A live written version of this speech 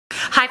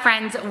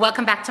friends,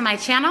 welcome back to my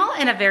channel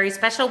and a very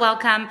special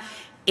welcome.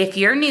 If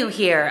you're new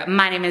here,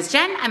 my name is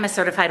Jen. I'm a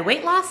certified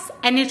weight loss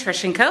and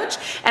nutrition coach,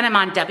 and I'm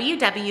on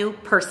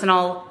WW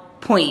Personal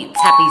Points.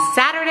 Happy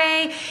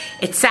Saturday.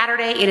 It's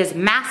Saturday. It is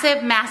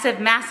massive, massive,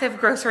 massive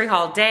grocery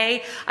haul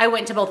day. I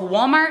went to both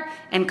Walmart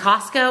and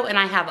Costco and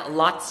I have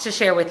lots to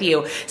share with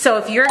you. So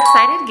if you're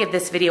excited, give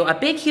this video a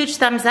big, huge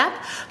thumbs up.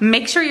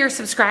 Make sure you're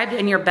subscribed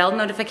and your bell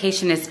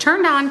notification is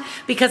turned on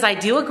because I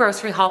do a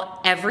grocery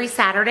haul every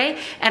Saturday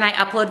and I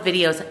upload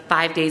videos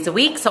 5 days a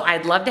week. So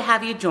I'd love to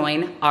have you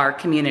join our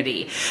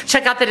community.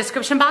 Check out the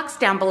description box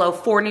down below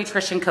for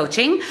nutrition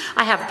coaching.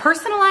 I have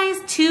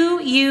personalized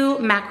to you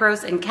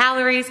macros and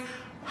calories.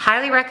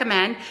 Highly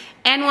recommend,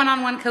 and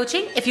one-on-one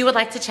coaching if you would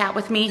like to chat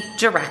with me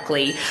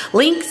directly.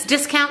 Links,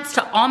 discounts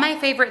to all my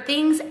favorite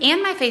things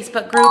and my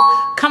Facebook group.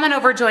 Come on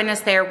over, join us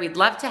there. We'd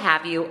love to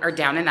have you, or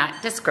down in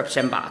that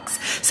description box.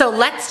 So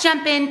let's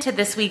jump into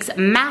this week's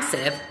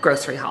massive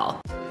grocery haul.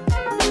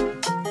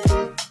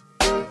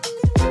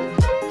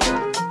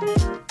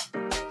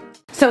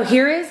 So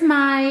here is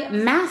my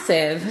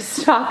massive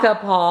stock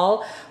up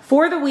haul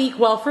for the week,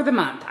 well, for the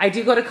month. I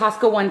do go to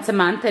Costco once a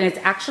month, and it's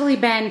actually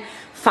been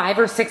 5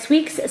 or 6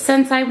 weeks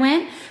since I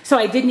went. So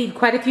I did need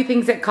quite a few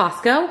things at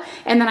Costco.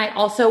 And then I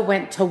also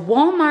went to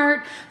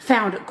Walmart,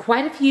 found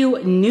quite a few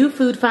new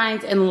food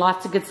finds and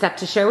lots of good stuff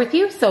to share with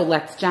you. So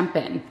let's jump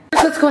in.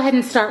 First, let's go ahead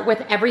and start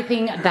with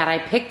everything that I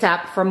picked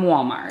up from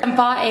Walmart. I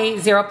bought a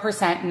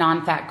 0%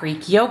 non-fat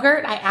Greek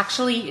yogurt. I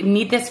actually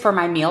need this for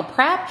my meal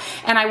prep,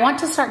 and I want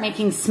to start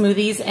making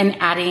smoothies and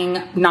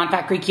adding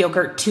non-fat Greek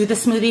yogurt to the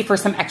smoothie for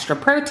some extra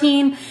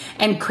protein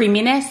and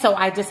creaminess. So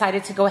I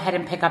decided to go ahead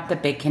and pick up the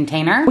big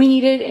container. We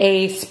needed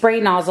a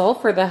spray nozzle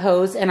for the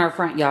hose in our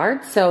front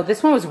yard. So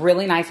this one was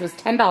really nice. It was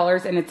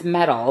 $10 and it's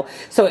metal,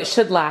 so it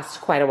should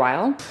last quite a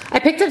while. I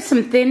picked up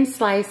some thin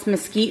sliced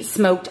mesquite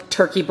smoked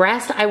turkey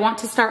breast. I want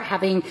to start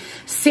having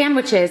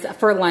sandwiches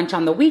for lunch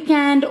on the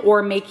weekend,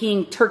 or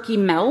making turkey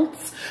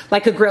melts,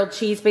 like a grilled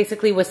cheese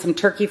basically with some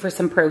turkey for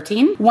some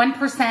protein.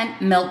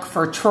 1% milk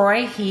for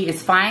Troy. He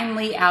is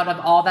finally out of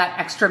all that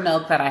extra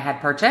milk that I had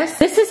purchased.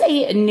 This is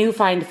a new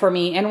find for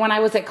me, and when I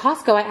was at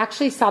Costco, I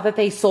actually saw that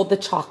they sold the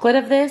chocolate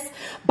of this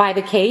by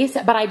the case,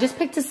 but I just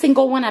picked a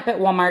single one up at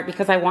Walmart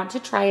because I want to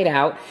try it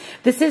out.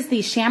 This is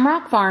the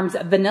Shamrock Farms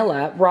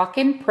Vanilla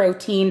Rockin'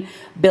 Protein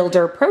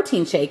Builder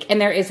Protein Shake,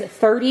 and there is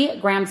 30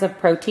 grams of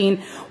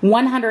protein,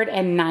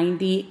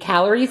 190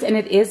 calories, and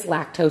it is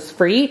lactose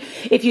free.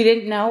 If you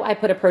didn't know, I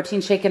put a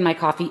protein shake in my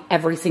coffee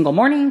every single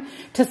morning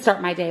to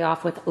start my day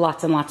off with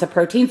lots and lots of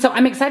protein. So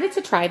I'm excited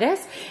to try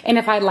this, and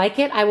if I like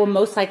it, I will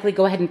most likely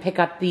go ahead and pick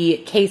up the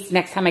case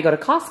next time I go to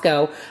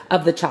Costco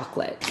of the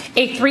chocolate.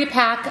 A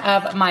 3-pack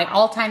of my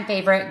all-time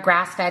favorite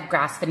grass-fed,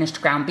 grass-finished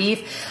ground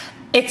beef.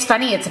 It's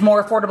funny, it's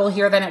more affordable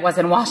here than it was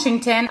in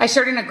Washington. I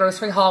shared in a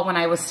grocery haul when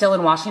I was still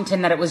in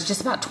Washington that it was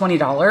just about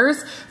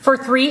 $20 for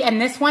 3, and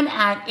this one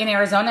in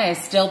Arizona is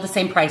still the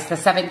same price, the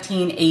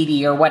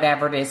 $17.80 or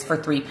whatever it is for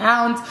 3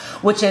 pounds,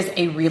 which is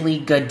a really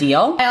good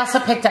deal. I also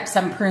picked up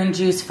some prune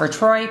juice for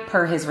Troy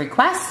per his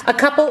request. A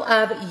couple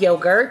of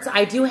yogurts.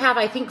 I do have,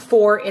 I think,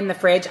 4 in the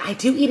fridge. I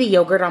do eat a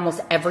yogurt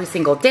almost every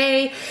single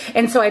day,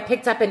 and so I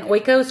picked up an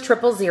Oikos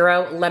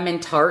 000 lemon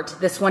tart.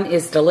 This one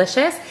is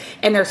delicious,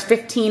 and there's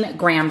 15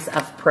 grams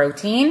of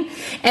protein.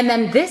 And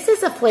then this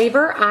is a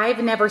flavor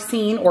I've never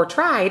seen or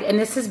tried, and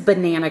this is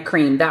banana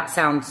cream. That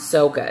sounds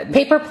so good.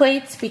 Paper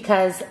plates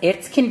because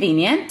it's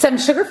convenient. Some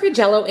sugar-free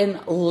Jell-O in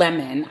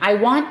lemon. I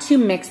want to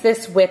mix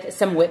this with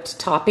some whipped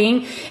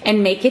topping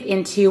and make it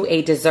into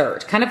a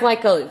dessert, kind of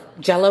like a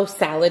Jell-O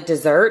salad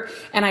dessert,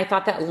 and I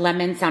thought that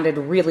lemon sounded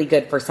really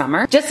good for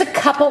summer. Just a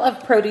couple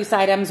of produce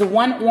items,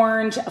 1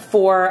 orange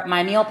for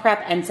my meal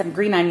prep and some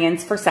green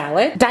onions for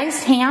salad.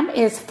 Diced ham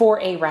is for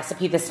a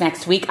recipe this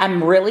next week.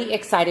 I'm really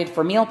excited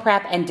for meal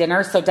prep and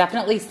dinner, so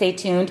definitely stay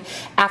tuned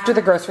after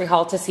the grocery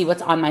haul to see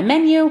what's on my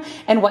menu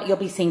and what you'll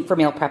be seeing for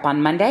meal prep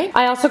on Monday.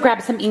 I also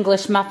grabbed some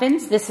English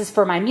muffins. This is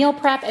for my meal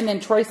prep, and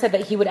then Troy said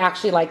that he would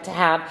actually like to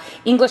have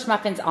English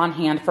muffins on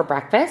hand for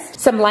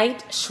breakfast. Some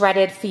light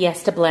shredded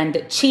Fiesta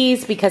blend cheese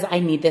because I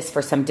need this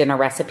for some dinner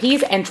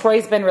recipes, and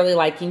Troy's been really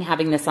liking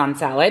having this on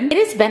salad. It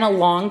has been a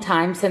long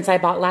time since I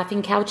bought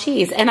Laughing Cow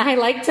cheese, and I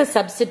like to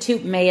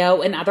substitute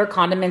mayo and other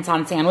condiments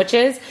on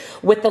sandwiches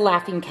with the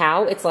Laughing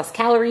Cow. It's less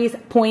calories,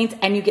 points,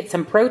 and you get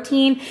some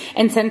protein.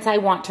 And since I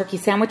want turkey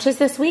sandwiches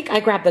this week,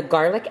 I grabbed the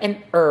garlic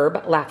and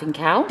herb Laughing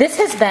Cow. This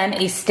has been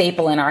a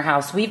staple in our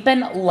house. We've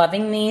been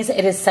loving these.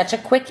 It is such a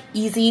quick,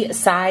 easy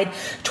side.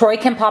 Troy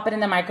can pop it in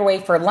the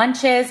microwave for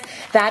lunches.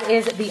 That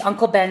is the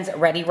Uncle Ben's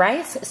Ready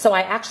Rice. So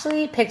I actually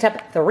picked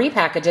up 3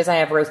 packages. I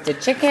have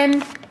roasted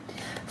chicken,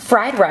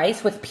 fried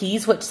rice with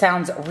peas, which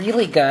sounds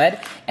really good,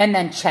 and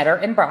then cheddar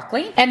and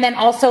broccoli. And then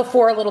also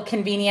for a little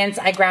convenience,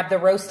 I grabbed the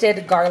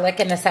roasted garlic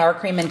and the sour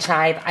cream and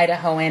chive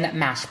Idahoan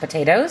mashed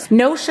potatoes.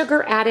 No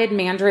sugar added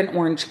mandarin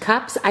orange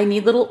cups. I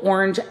need little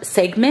orange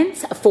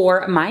segments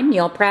for my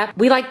meal prep.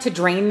 We like to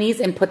drain these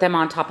and put them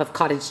on top of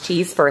cottage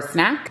cheese for a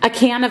snack. A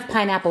can of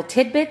pineapple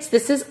tidbits.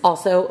 This is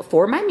also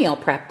for my meal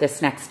prep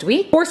this next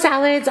week. For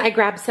salads, I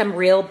grabbed some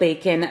real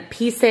bacon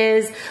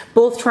pieces.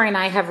 Both Troy and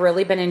I have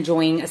really been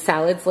enjoying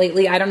salads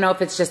lately. I don't know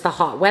if it's just the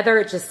hot weather.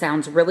 It just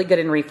sounds really good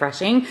and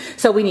refreshing.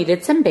 So we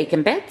needed some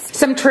bacon bits.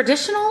 Some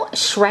traditional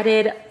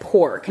shredded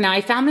pork. Now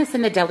I found this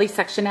in the deli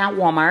section at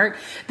Walmart.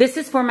 This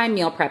is for my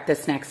meal prep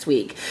this next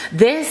week.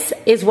 This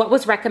is what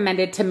was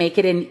recommended to make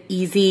it an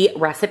easy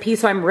recipe.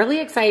 So I'm really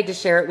excited to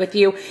share it with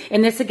you.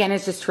 And this again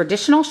is just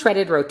traditional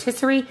shredded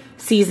rotisserie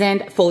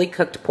seasoned fully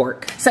cooked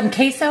pork. Some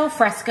queso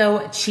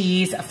fresco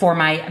cheese for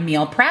my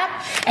meal prep.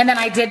 And then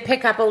I did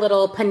pick up a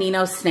little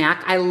panino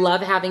snack. I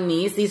love having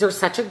these. These are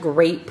such a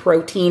great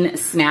protein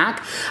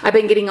snack. I've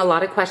been getting a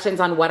lot of questions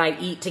on what I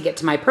eat to get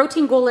to my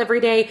protein goal every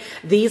day.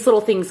 These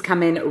little things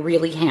come in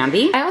really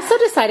handy. I also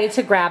decided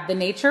to grab the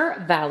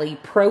Nature Valley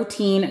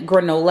protein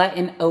granola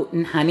in oat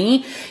and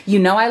honey. You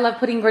know I love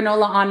putting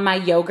granola on my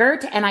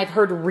yogurt, and I've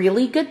heard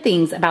really good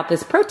things about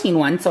this protein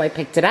one, so I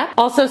picked it up.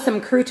 Also some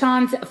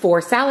croutons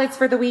for salads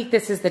for the week.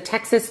 This is the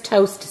Texas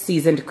toast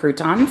seasoned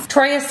croutons.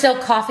 Troy is still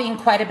coughing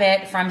quite a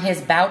bit from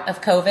his bout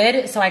of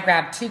COVID, so I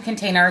grabbed 2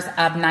 containers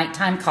of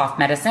nighttime cough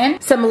medicine.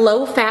 Some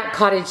low-fat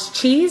cottage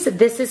cheese.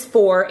 This is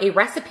for a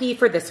recipe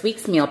for this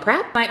week's meal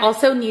prep. I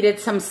also needed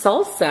some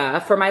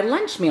salsa for my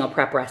lunch meal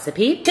prep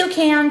recipe. 2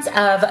 cans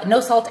of no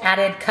salt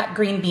added cut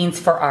green beans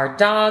for our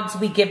dogs.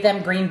 We give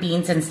them green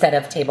beans instead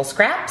of table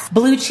scraps.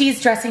 Blue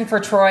cheese dressing for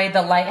Troy.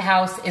 The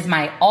Lighthouse is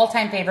my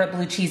all-time favorite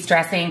blue cheese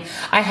dressing.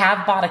 I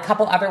have bought a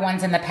couple other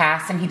ones in the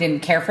past and he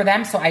didn't care for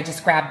them, so I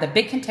just grabbed the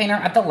big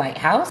container of the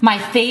Lighthouse. My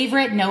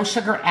favorite no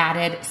sugar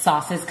added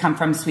sauces come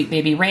from Sweet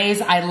Baby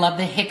Ray's. I love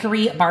the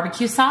hickory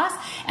barbecue sauce,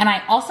 and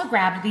I also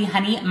grabbed the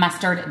honey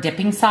mustard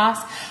dipping sauce.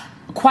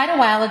 Quite a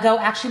while ago,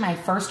 actually my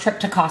first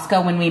trip to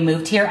Costco when we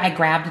moved here, I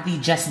grabbed the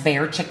Just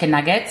Bare chicken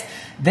nuggets.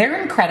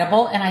 They're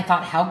incredible, and I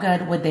thought, how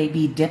good would they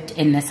be dipped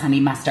in this honey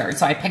mustard?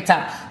 So I picked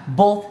up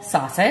both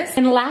sauces.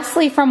 And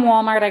lastly, from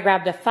Walmart, I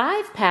grabbed a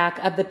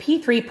 5-pack of the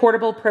P3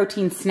 portable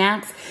protein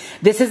snacks.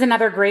 This is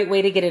another great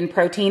way to get in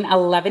protein,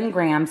 11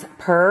 grams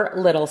per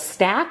little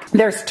stack.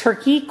 There's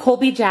turkey,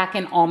 Colby Jack,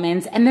 and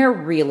almonds, and they're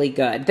really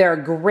good. They're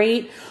a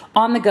great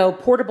on-the-go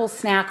portable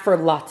snack for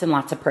lots and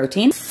lots of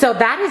protein. So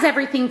that is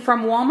everything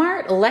from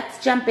Walmart.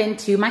 Let's jump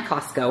into my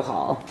Costco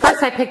haul.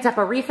 First, I picked up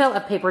a refill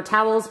of paper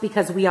towels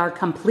because we are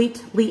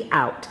completely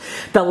out.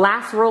 The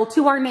last roll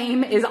to our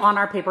name is on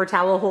our paper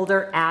towel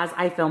holder as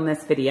I film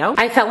this video.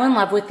 I fell in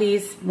love with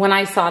these when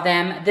I saw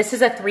them. This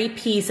is a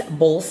 3-piece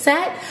bowl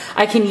set.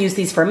 I can use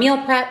these for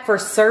meal prep, for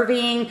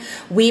serving.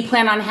 We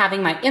plan on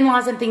having my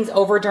in-laws and things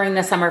over during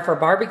the summer for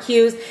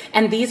barbecues,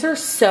 and these are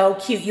so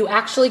cute. You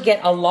actually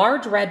get a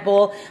large red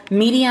bowl,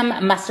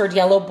 medium mustard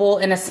yellow bowl,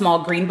 and a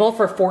small green bowl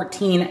for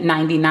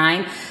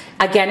 $14.99.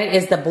 Again, it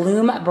is the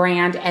Bloom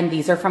brand, and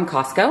these are from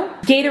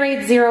Costco.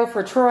 Gatorade Zero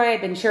for Troy. I've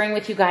been sharing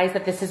with you guys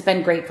that this has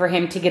been great for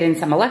him to get in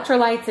some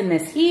electrolytes in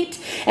this heat.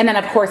 And then,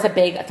 of course, a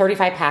big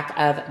 35-pack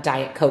of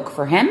Diet Coke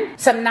for him.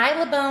 Some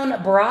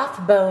Nylabone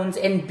broth bones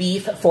and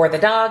beef for the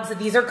dogs.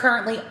 These are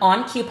currently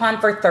on coupon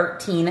for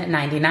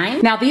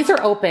 $13.99. Now, these are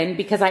open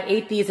because I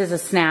ate these as a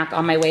snack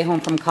on my way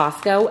home from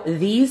Costco.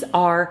 These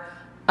are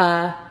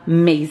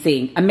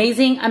amazing,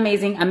 amazing,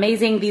 amazing,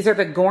 amazing. These are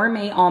the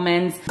gourmet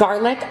almonds,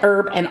 garlic,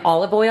 herb, and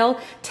olive oil.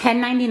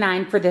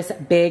 $10.99 for this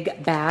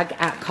big bag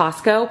at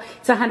Costco.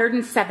 It's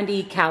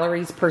 170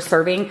 calories per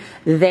serving.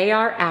 They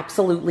are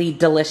absolutely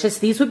delicious.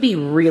 These would be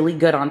really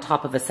good on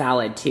top of a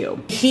salad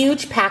too.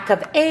 Huge pack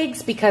of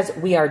eggs because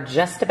we are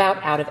just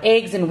about out of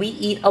eggs and we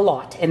eat a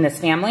lot in this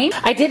family.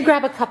 I did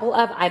grab a couple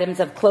of items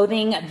of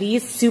clothing.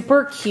 These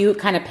super cute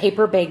kind of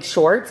paper bag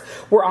shorts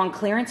were on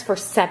clearance for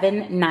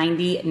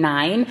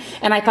 $7.99.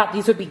 And I thought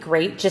these would be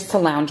great just to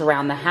lounge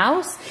around the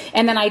house.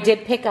 And then I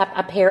did pick up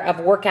a pair of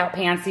workout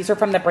pants. These are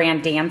from the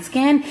brand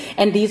Danskin,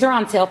 and these are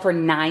on sale for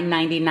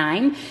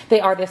 $9.99. They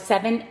are the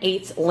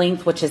 7/8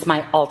 length, which is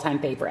my all-time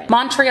favorite.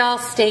 Montreal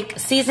steak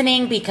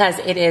seasoning because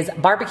it is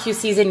barbecue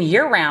season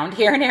year-round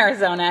here in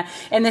Arizona,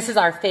 and this is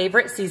our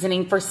favorite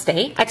seasoning for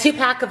steak. A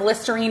 2-pack of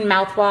Listerine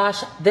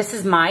mouthwash. This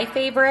is my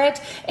favorite,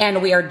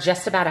 and we are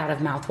just about out of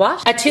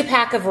mouthwash. A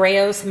 2-pack of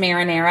Rao's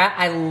marinara.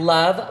 I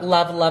love,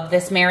 love, love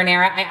this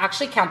marinara. I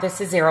actually count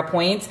this as 0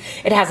 points.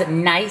 It has a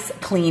nice,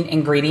 clean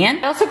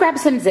ingredient. I also grabbed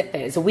some Zip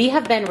Fizz. We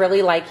have been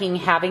really liking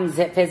having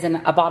Zip Fizz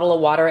in a bottle of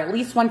water at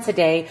least once a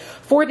day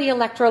for the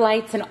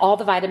electrolytes and all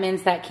the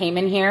vitamins that came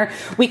in here.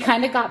 We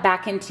kind of got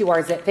back into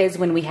our Zip Fizz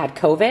when we had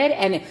COVID,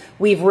 and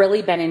we've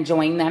really been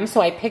enjoying them. So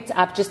I picked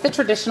up just the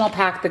traditional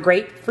pack, the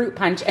grapefruit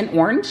punch and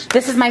orange.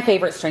 This is my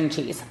favorite string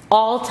cheese.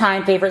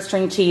 All-time favorite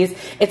string cheese.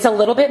 It's a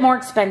little bit more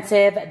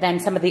expensive than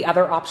some of the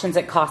other options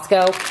at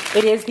Costco.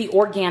 It is the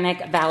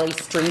Organic Valley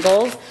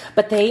Stringles,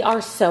 but they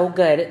are so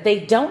good. They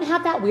don't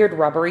have that weird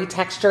rubbery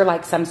texture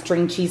like some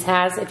string cheese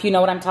has, if you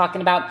know what I'm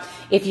talking about.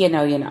 If you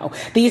know, you know.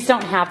 These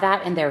don't have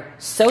that, and they're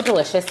so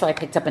delicious, so I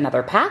picked up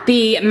another pack.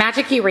 The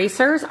magic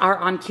erasers are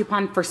on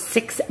coupon for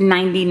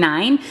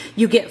 $6.99.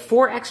 You get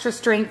 4 extra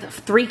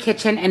strength, 3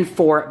 kitchen, and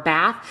 4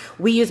 bath.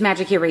 We use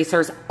magic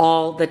erasers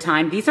all the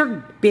time. These are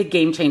big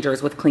game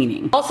changers with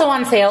cleaning. Also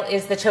on sale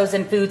is the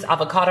Chosen Foods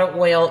avocado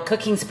oil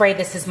cooking spray.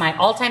 This is my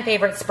all-time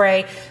favorite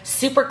spray.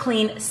 Super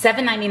clean,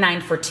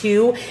 $7.99 for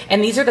 2,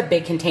 and these are the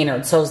big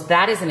containers, so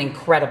that is an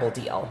incredible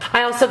deal.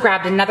 I also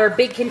grabbed another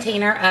big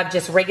container of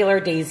just regular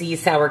Daisy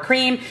sour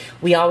cream.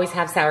 We always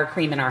have sour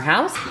cream in our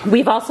house.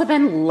 We've also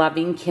been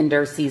loving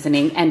Kinder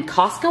seasoning, and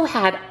Costco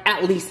had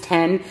at least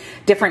 10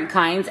 different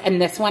kinds,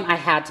 and this one I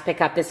had to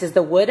pick up. This is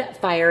the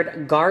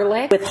wood-fired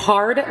garlic with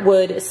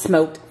hardwood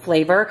smoked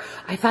flavor.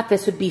 I thought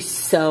this would be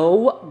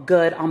so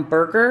good on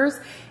burgers,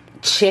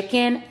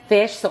 chicken,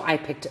 fish, so I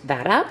picked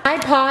that up.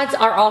 Tide Pods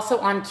are also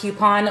on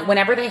coupon.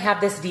 Whenever they have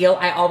this deal,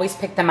 I always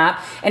pick them up.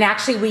 And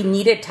actually, we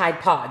needed Tide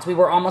Pods. We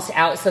were almost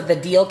out, so the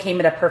deal came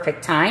at a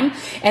perfect time.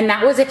 And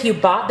that was if you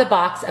bought the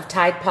box of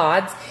Tide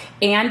Pods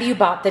and you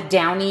bought the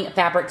Downy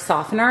fabric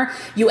softener,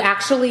 you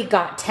actually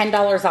got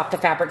 $10 off the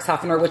fabric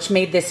softener, which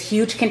made this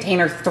huge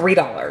container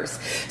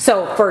 $3.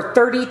 So for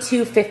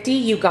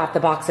 $32.50, you got the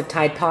box of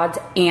Tide Pods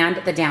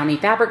and the Downy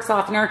fabric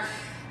softener.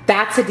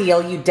 That's a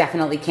deal you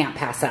definitely can't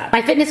pass up.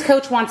 My fitness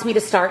coach wants me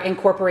to start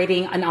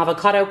incorporating an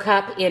avocado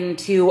cup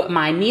into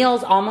my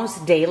meals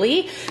almost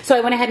daily. So I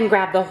went ahead and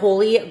grabbed the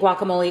Holy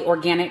Guacamole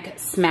Organic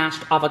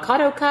Smashed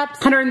Avocado Cups.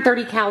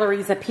 130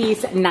 calories a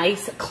piece,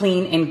 nice,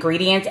 clean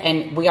ingredients,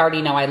 and we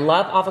already know I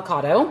love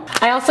avocado.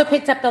 I also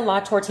picked up the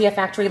La Tortilla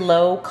Factory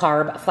low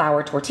carb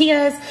flour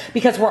tortillas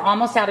because we're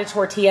almost out of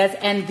tortillas,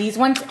 and these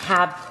ones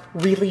have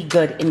really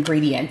good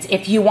ingredients.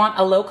 If you want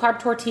a low carb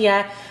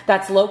tortilla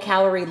that's low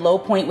calorie, low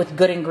point with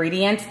good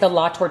ingredients, the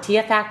La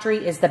Tortilla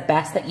Factory is the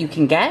best that you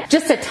can get.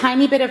 Just a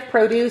tiny bit of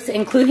produce,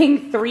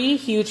 including 3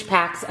 huge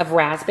packs of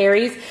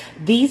raspberries.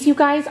 These, you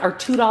guys, are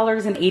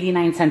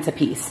 $2.89 a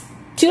piece.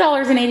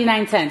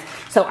 $2.89.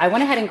 So I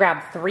went ahead and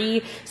grabbed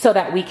 3 so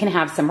that we can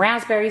have some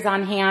raspberries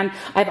on hand.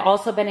 I've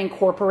also been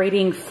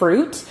incorporating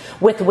fruit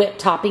with whipped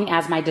topping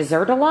as my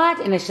dessert a lot,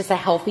 and it's just a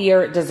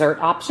healthier dessert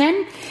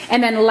option.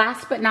 And then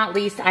last but not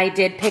least, I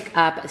did pick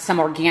up some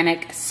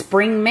organic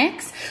spring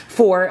mix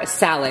for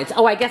salads.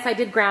 Oh, I guess I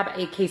did grab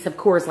a case of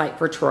Coors Light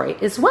for Troy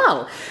as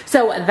well.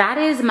 So that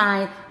is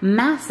my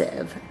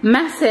massive,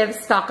 massive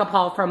stock up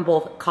haul from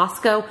both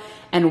Costco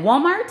and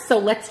Walmart. So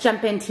let's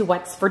jump into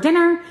what's for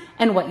dinner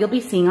and what you'll be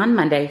seeing on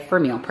Monday for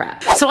meal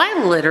prep. So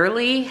I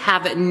literally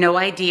have no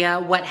idea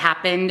what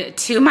happened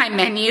to my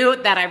menu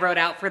that I wrote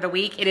out for the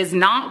week. It is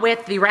not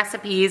with the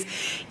recipes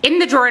in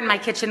the drawer in my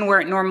kitchen where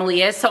it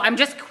normally is. So I'm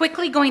just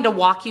quickly going to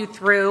walk you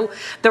through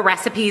the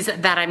recipes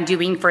that I'm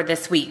doing for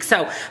this week.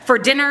 So for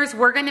dinners,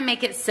 we're gonna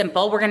make it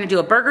simple. We're gonna do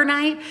a burger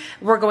night.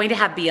 We're going to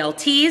have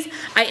BLTs.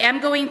 I am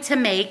going to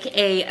make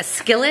a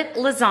skillet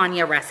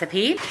lasagna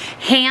recipe,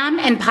 ham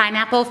and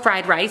pineapple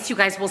fried rice. You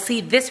guys will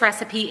see this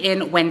recipe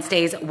in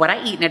Wednesday's What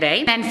I Eat in a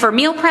Day. And for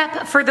meal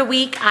prep for the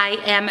week, I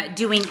am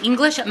doing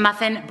English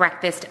muffin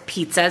breakfast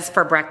pizzas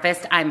for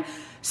breakfast. I'm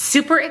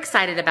super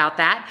excited about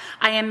that.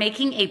 I am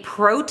making a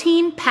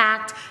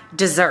protein-packed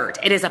dessert.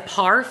 It is a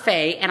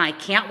parfait, and I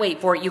can't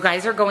wait for it. You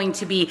guys are going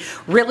to be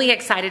really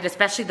excited,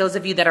 especially those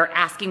of you that are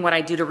asking what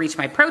I do to reach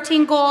my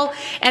protein goal.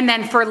 And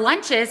then for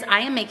lunches,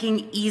 I am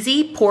making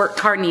easy pork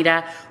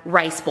carnita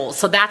rice bowls.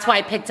 So that's why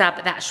I picked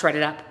up that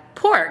shredded up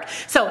pork.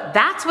 So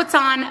that's what's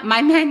on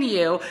my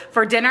menu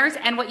for dinners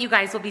and what you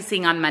guys will be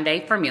seeing on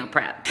Monday for meal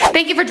prep.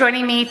 Thank you for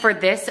joining me for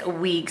this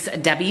week's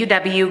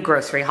WW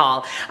grocery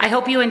haul. I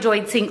hope you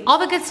enjoyed seeing all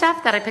the good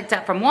stuff that I picked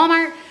up from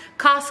Walmart,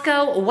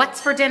 Costco, what's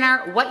for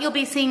dinner, what you'll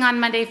be seeing on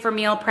Monday for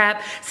meal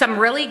prep, some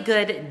really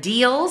good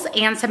deals,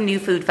 and some new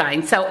food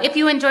finds. So if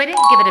you enjoyed it,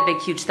 give it a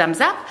big, huge thumbs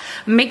up.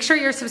 Make sure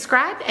you're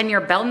subscribed and your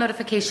bell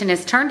notification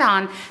is turned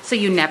on so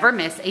you never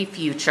miss a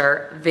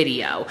future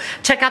video.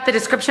 Check out the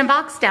description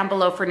box down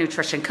below for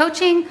nutrition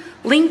coaching,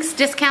 links,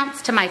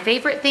 discounts to my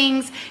favorite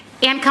things,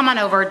 and come on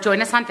over,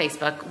 join us on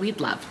Facebook. We'd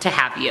love to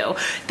have you.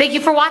 Thank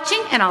you for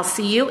watching, and I'll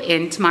see you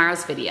in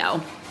tomorrow's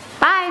video.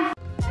 Bye.